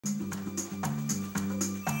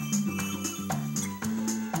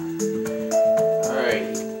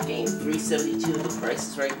72 of The Price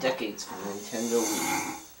is Right Decades for the Nintendo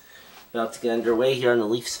Wii. About to get underway here on the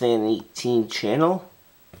Leafs Fan 18 channel.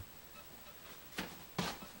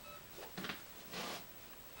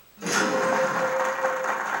 A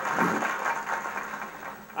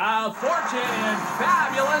fortune and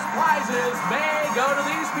fabulous prizes may go to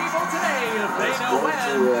these people today if they know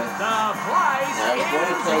when the prize is right.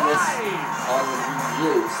 On the Wii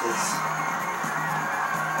U, since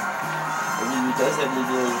the Wii U does have the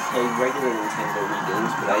ability to play regular Nintendo Wii games,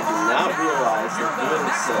 but I did not realize that doing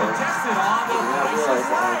so,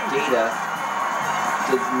 our data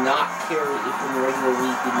did not carry, if the regular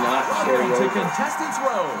Wii did not carry over. To Contestants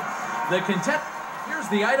Row. Here's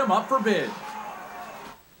the item up for bid.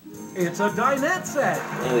 It's a dinette set.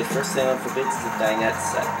 Anyway, first thing up for bids is a dinette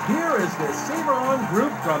set. Here is the Saveron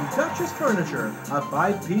Group from Duchess Furniture, a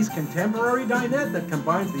 5-piece contemporary dinette that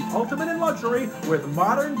combines the ultimate in luxury with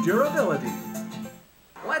modern durability.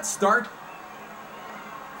 Let's start.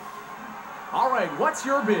 All right, what's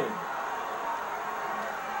your bid?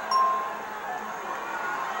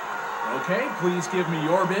 Okay, please give me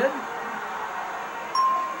your bid.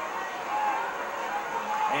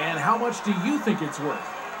 And how much do you think it's worth?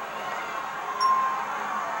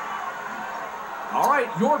 All right,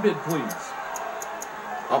 your bid, please.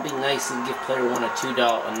 I'll be nice and give player one a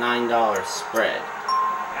 $9 spread.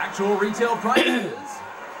 Actual retail price is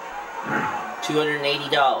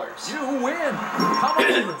 $280. You win. Come on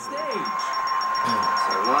to the stage.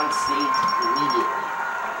 So I'm on stage immediately.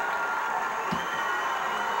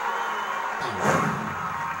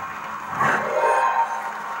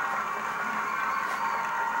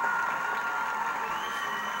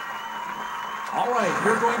 All right,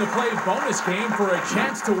 you're going to play bonus game for a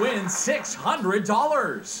chance to win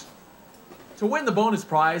 $600. To win the bonus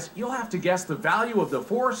prize, you'll have to guess the value of the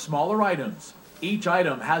 4 smaller items. Each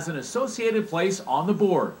item has an associated place on the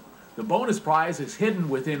board. The bonus prize is hidden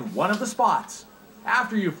within one of the spots.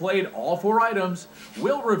 After you've played all 4 items,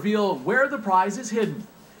 we'll reveal where the prize is hidden.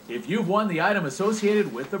 If you've won the item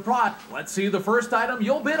associated with the prize, let's see the first item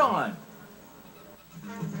you'll bid on.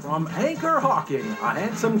 From Anchor Hawking, a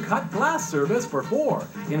handsome cut glass service for 4.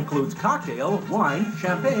 Includes cocktail, wine,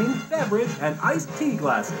 champagne, beverage, and iced tea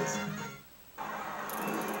glasses.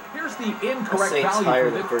 Here's the incorrect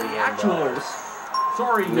value for the actual.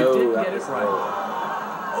 Sorry, you didn't get it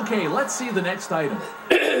right. Okay, let's see the next item.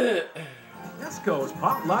 Nesco's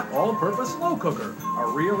Potluck All-Purpose Slow Cooker, a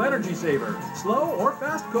real energy saver. Slow or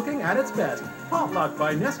fast cooking at its best. Potluck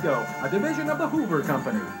by Nesco, a division of the Hoover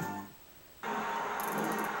Company.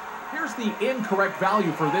 Here's the incorrect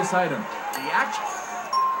value for this item. The actual.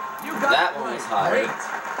 You got that it one right. was higher. Great.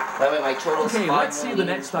 That way my total is let's see the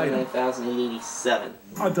next item. $5,087.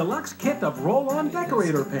 A deluxe kit of roll-on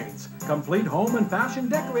decorator paints. Complete home and fashion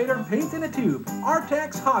decorator paint in a tube.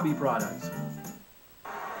 Artex Hobby Products.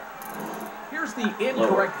 Here's the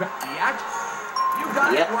incorrect value. You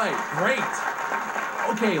got it right. Great.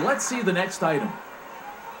 Okay, let's see the next item.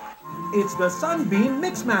 It's the Sunbeam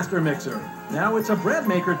Mixmaster Mixer. Now it's a bread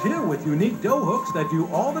maker too, with unique dough hooks that do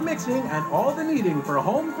all the mixing and all the kneading for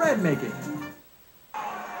home bread making.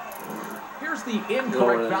 Here's the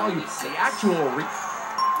incorrect value. The actual.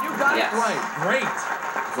 You got it right. Great.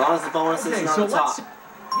 As long as the bonus isn't on the top.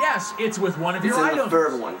 Yes, it's with one of your items. It's in the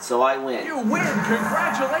third one, so I win. You win.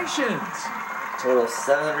 Congratulations. Total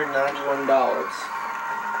 $791.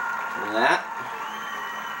 And that.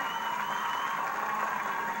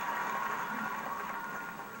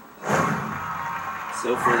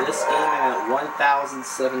 So for this game, I'm at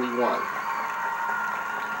 1,071.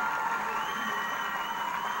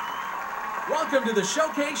 Welcome to the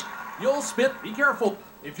showcase. You'll spit. Be careful.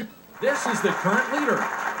 This is the current leader.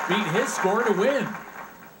 Beat his score to win.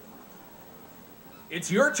 It's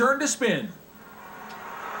your turn to spin.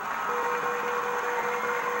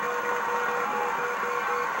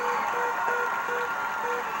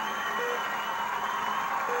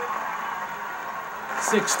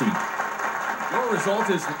 $60. Your result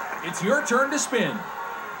is, it's your turn to spin.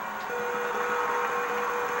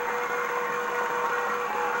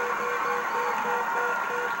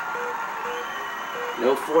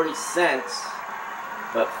 No 40 cents,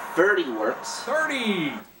 but 30 works.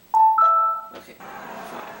 30. Okay,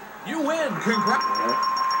 fine. You win. Congrats.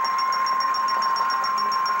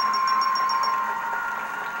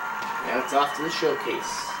 Now it's off to the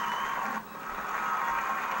showcase.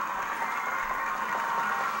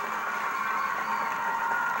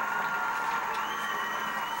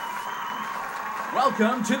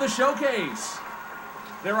 Welcome to the showcase.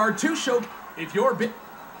 There are 2 If you're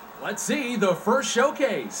let's see the first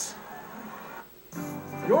showcase.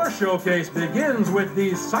 Your showcase begins with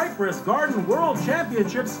these Cypress Garden World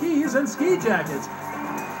Championship skis and ski jackets.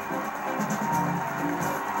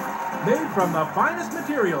 Made from the finest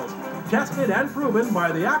materials, tested and proven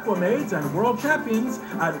by the Aquamaids and world champions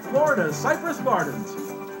at Florida's Cypress Gardens.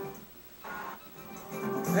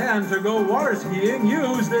 And to go water skiing,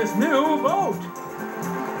 use this new boat.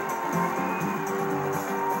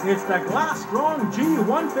 It's the Glass-Strong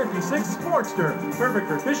G156 Sportster, perfect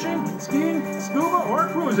for fishing, skiing, scuba, or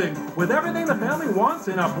cruising, with everything the family wants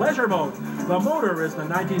in a pleasure boat. The motor is the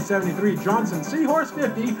 1973 Johnson Seahorse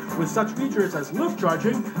 50 with such features as loop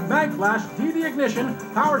charging, mag flash, DD ignition,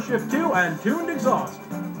 power shift 2, and tuned exhaust.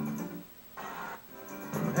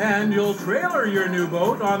 And you'll trailer your new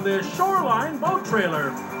boat on this Shoreline boat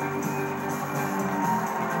trailer.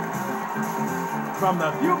 From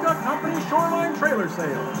the Fuca Company Shoreline Trailer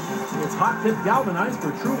Sale. It's hot-tip galvanized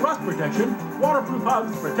for true rust protection, waterproof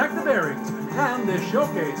hubs protect the bearings, and this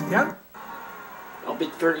showcase can... I'll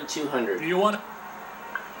bid $3,200. Do you want to...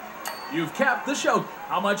 You've capped the show.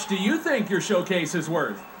 How much do you think your showcase is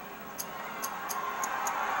worth?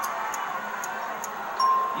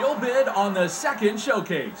 You'll bid on the second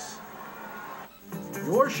showcase.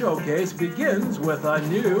 Your showcase begins with a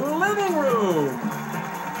new living room.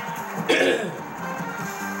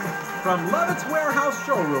 From Levitt's Warehouse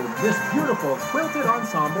Showroom, this beautiful quilted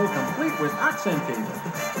ensemble complete with accent table.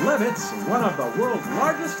 Levitt's, one of the world's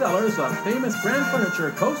largest sellers of famous brand furniture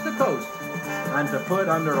coast to coast. And to put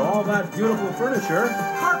under all that beautiful furniture,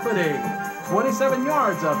 carpeting. 27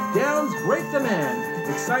 yards of Down's great demand,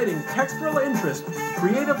 exciting textural interest,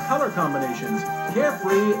 creative color combinations,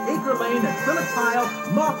 carefree, acre lane, acrylic tile,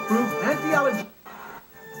 moth-proof, anti-allergy.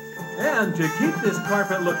 And to keep this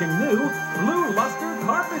carpet looking new, Blue Luster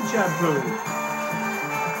Carpet Shampoo.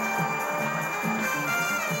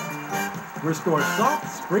 Restore soft,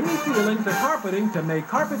 springy feeling to carpeting to make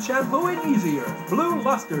carpet shampooing easier. Blue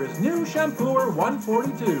Luster's new Shampooer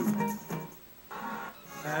 142.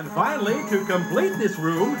 And finally, to complete this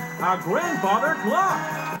room, a grandfather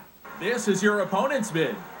clock. This is your opponent's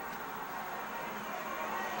bid.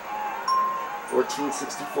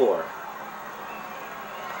 $1,464.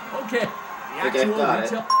 Okay. The actual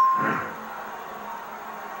retail...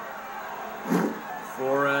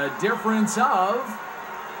 For a difference of...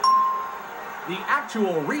 The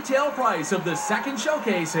actual retail price of the second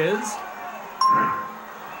showcase is...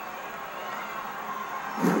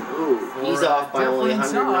 Ooh, he's off by only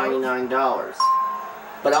 $199.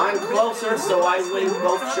 But I'm closer, so I win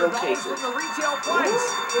both showcases. From the retail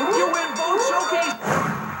price, you win both showcases.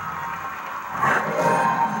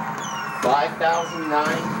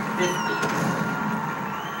 $5,950.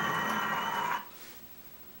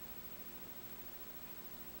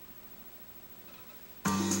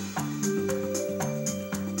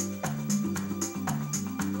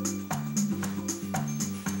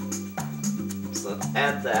 So let's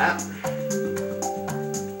add that.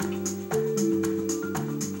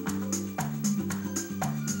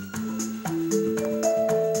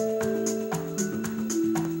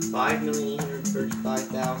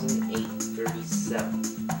 $5,835,837.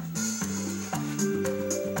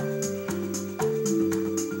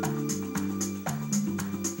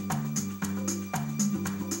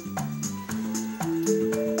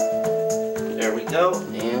 There we go,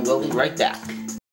 and we'll be right back.